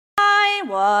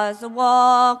was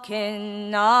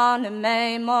walking on a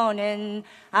May morning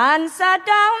and sat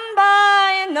down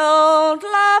by an old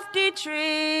lofty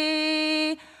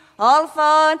tree, all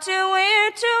for to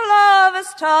hear two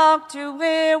lovers talk, to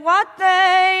hear what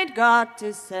they'd got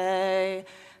to say,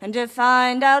 and to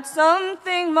find out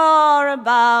something more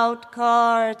about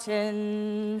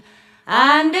courting.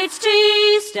 And its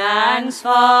T stands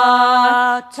for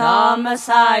Thomas,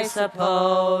 I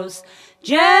suppose.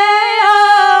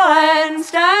 J-O-N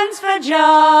stands for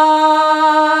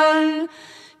John.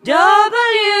 W-E-N-N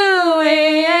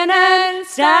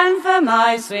stand for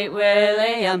my sweet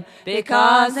William,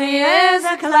 because he is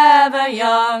a clever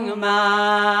young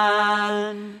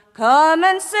man. Come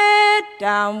and sit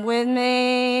down with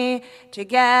me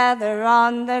together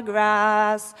on the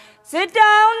grass. Sit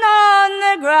down on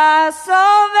the grass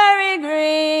so very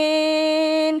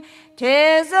green.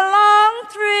 'Tis a long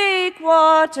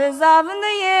 3/4 of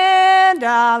the year,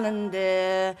 darling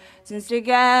dear, since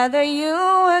together you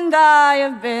and I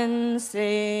have been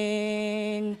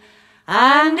seen.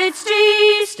 And its T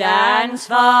stands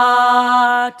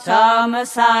for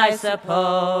Thomas, I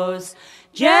suppose.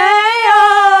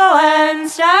 J-O-N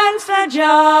stands for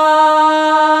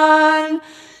John.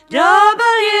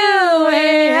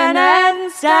 W-E-N-N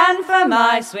stand for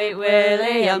my sweet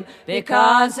William,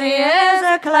 because he is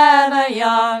a clever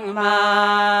young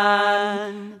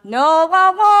man. No,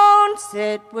 I won't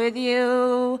sit with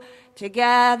you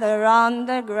together on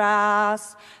the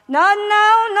grass, not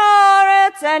now nor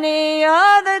at any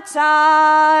other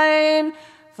time,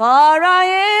 for I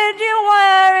heard you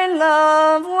were in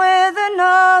love with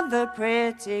another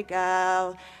pretty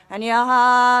gal, and your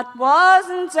heart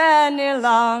wasn't any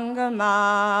longer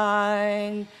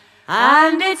mine.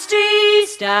 And its T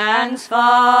stands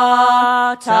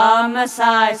for Thomas,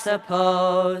 I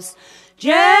suppose.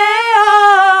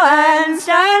 J-O-N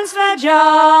stands for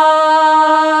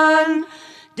John.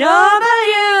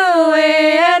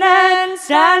 W-E-N-N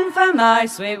stand for my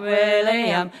sweet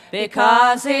William,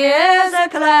 because he is a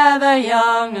clever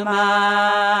young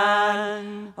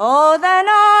man. Oh, then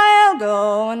I'll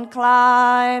go and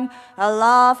climb a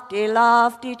lofty,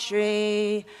 lofty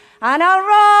tree, and I'll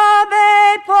rob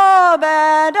a poor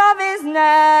bird of his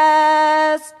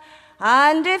nest.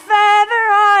 And if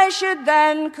ever I should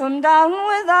then come down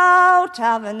without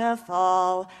having a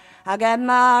fall, I'll get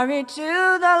married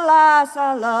to the lass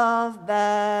I love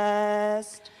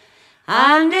best.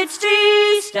 And its T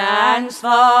stands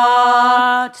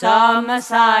for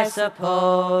Thomas, I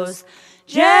suppose.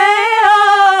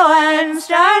 J-O-N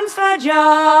stands for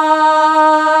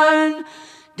John.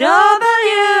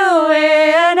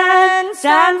 W-E-N-N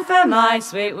stand for my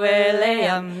sweet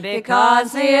William,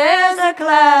 because he is a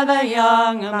clever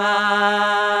young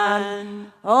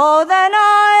man. Oh, then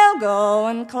I'll go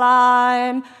and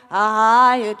climb a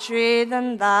higher tree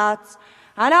than that,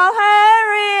 and I'll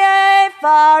harry a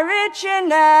far richer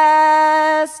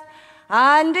nest.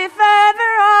 And if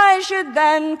ever I should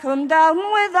then come down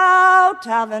without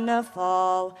having a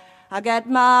fall, I'll get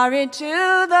married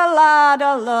to the lad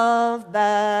I love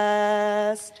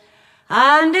best.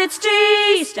 And its T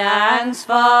stands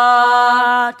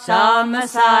for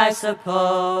Thomas, I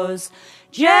suppose.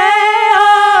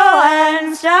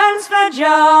 J-O-N stands for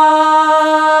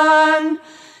John.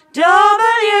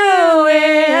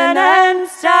 W-E-N-N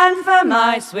stand for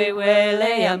my sweet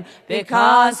William,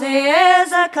 because he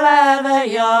is a clever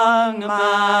young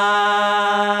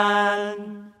man.